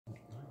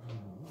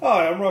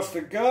Hi, I'm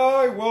Rustic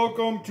Guy.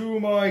 Welcome to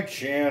my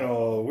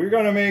channel. We're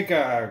going to make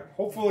a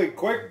hopefully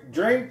quick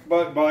drink,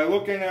 but by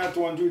looking at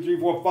 1, 2, 3,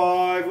 4,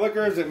 5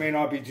 liquors, it may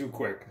not be too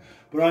quick.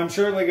 But I'm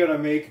certainly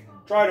going to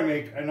try to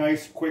make a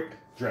nice quick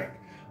drink.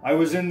 I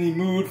was in the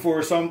mood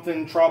for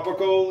something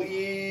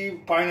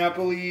tropical-y,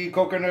 pineapple-y,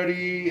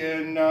 coconut-y,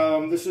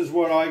 and this is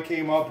what I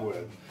came up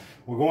with.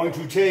 We're going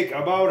to take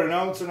about 1.5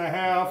 ounces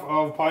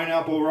of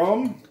pineapple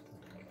rum.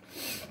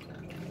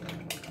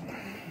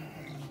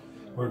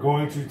 We're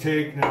going to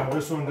take, now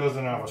this one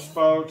doesn't have a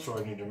spout, so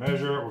I need to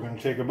measure it. We're going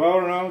to take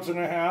about 1.5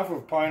 ounces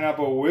of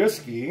pineapple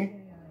whiskey.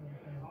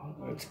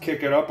 Let's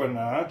kick it up a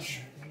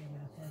notch.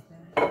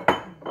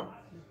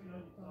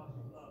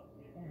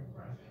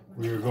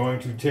 We're going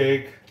to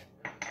take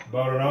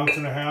about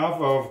 1.5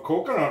 ounces of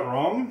coconut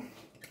rum.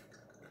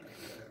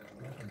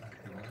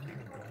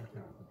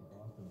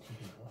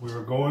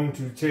 We're going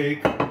to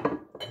take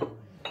about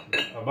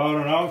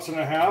 1.5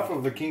 ounces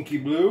of the Kinky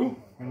Blue.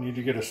 I need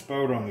to get a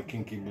spout on the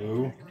Kinky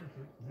Blue.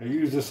 I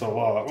use this a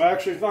lot. Well,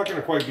 actually, it's not going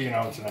to quite be 1.5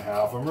 ounces.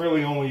 I'm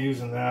really only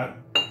using that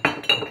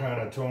to kind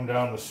of tone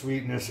down the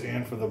sweetness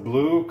and for the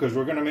blue, because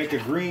we're going to make a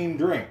green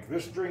drink.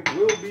 This drink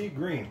will be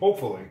green,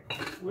 hopefully.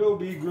 Will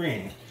be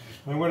green.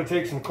 I'm going to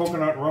take some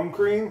coconut rum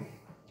cream.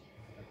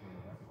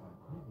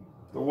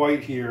 The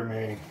white here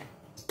may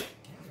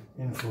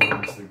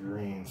influence the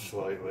green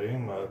slightly,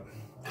 but...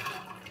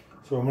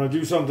 So I'm going to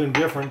do something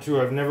different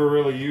too. I've never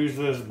really used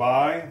this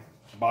bye.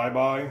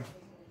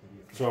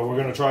 So we're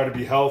going to try to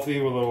be healthy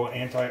with a little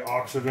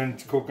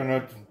antioxidant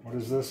coconut. What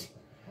is this?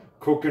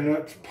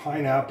 Coconut,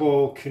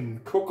 pineapple,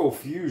 cocoa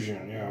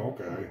fusion. Yeah,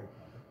 okay.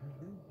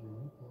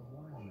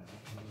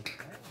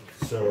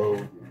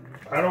 So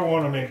I don't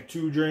want to make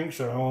 2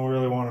 drinks. I only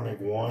really want to make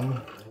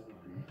 1.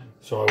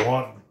 So I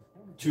want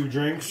 2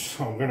 drinks.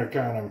 So I'm going to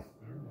kind of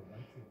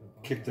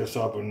kick this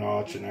up a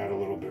notch and add a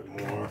little bit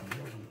more.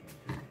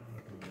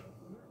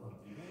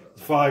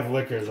 5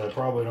 liquors. I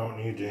probably don't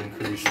need to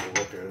increase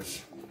the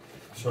liquors.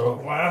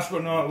 So last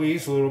but not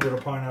least, a little bit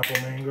of pineapple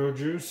mango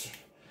juice.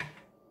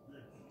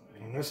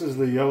 And this is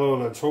the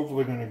yellow that's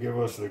hopefully going to give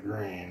us the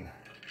green.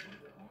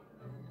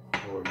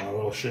 Oh, my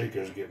little shaker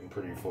is getting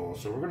pretty full.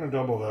 So we're going to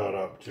double that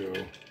up too.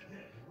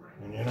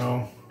 And you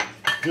know,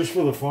 just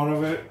for the fun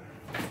of it,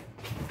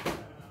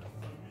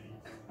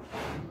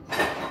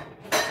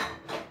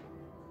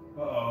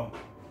 uh-oh.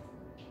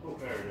 Oh,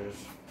 there it is.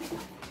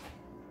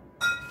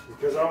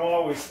 Because I'm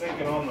always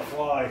thinking on the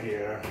fly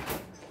here,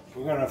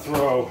 we're going to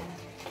throw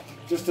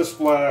just a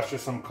splash of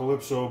some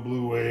Calypso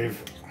Blue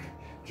Wave,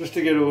 just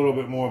to get a little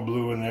bit more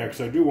blue in there, because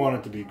I do want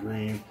it to be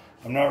green.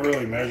 I'm not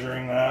really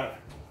measuring that.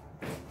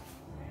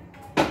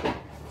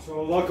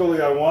 So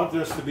luckily I want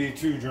this to be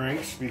 2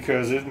 drinks,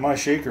 because my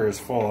shaker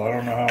is full. I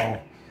don't know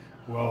how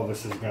well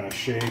this is going to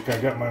shake. I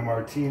got my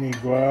martini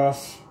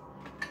glass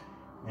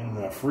in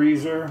the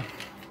freezer.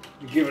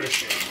 Give it a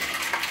shake.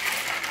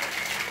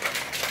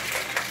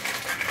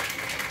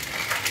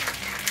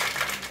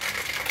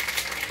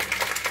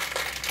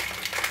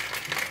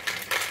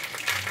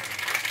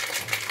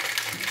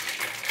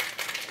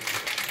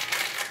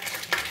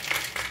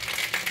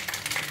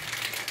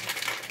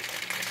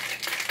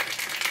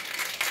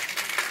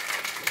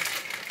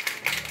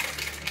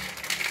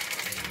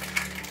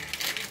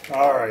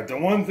 Alright, the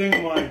one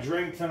thing my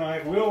drink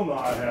tonight will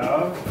not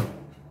have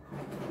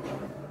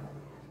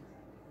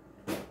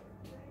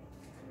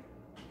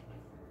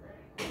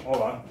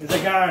is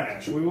a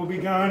garnish. We will be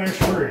garnish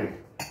free.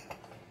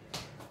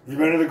 You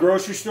been to the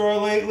grocery store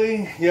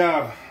lately?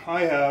 Yeah,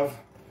 I have.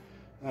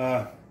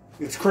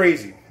 It's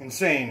crazy,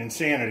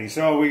 insanity.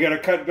 So we gotta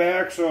cut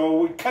back.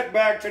 So we cut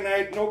back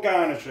tonight, no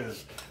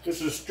garnishes.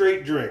 This is a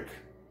straight drink.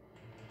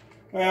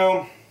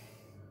 Well,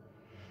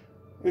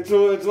 it's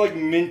like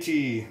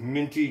minty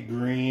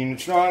green.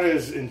 It's not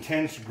as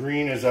intense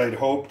green as I'd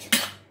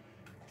hoped.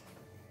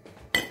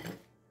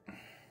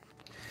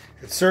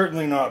 It's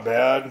certainly not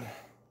bad.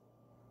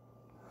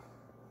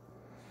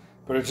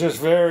 But it's just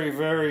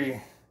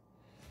very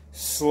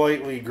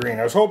slightly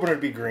green. I was hoping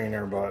it'd be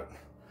greener, but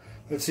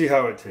let's see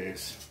how it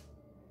tastes.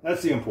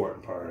 That's the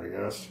important part, I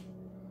guess.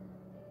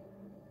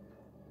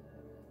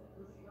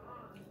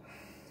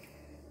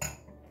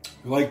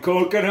 If you like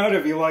coconut,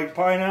 if you like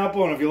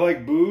pineapple, and if you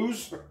like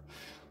booze,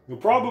 you'll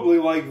probably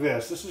like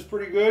this. This is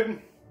pretty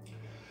good.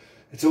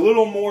 It's a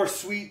little more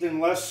sweet than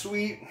less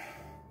sweet,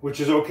 which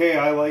is okay.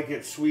 I like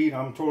it sweet.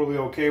 I'm totally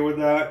okay with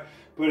that.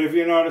 But if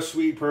you're not a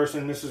sweet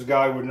person, Mrs.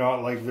 Guy would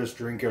not like this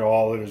drink at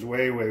all. It is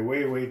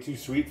way too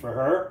sweet for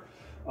her.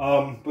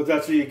 But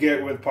that's what you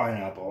get with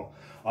pineapple.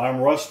 I'm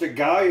Rustic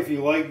Guy. If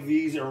you like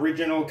these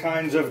original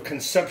kinds of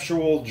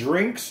conceptual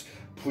drinks,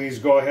 please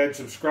go ahead,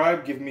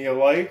 subscribe, give me a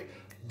like.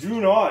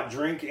 Do not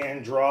drink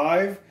and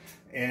drive,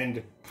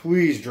 and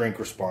please drink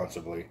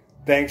responsibly.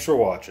 Thanks for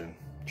watching.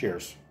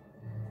 Cheers.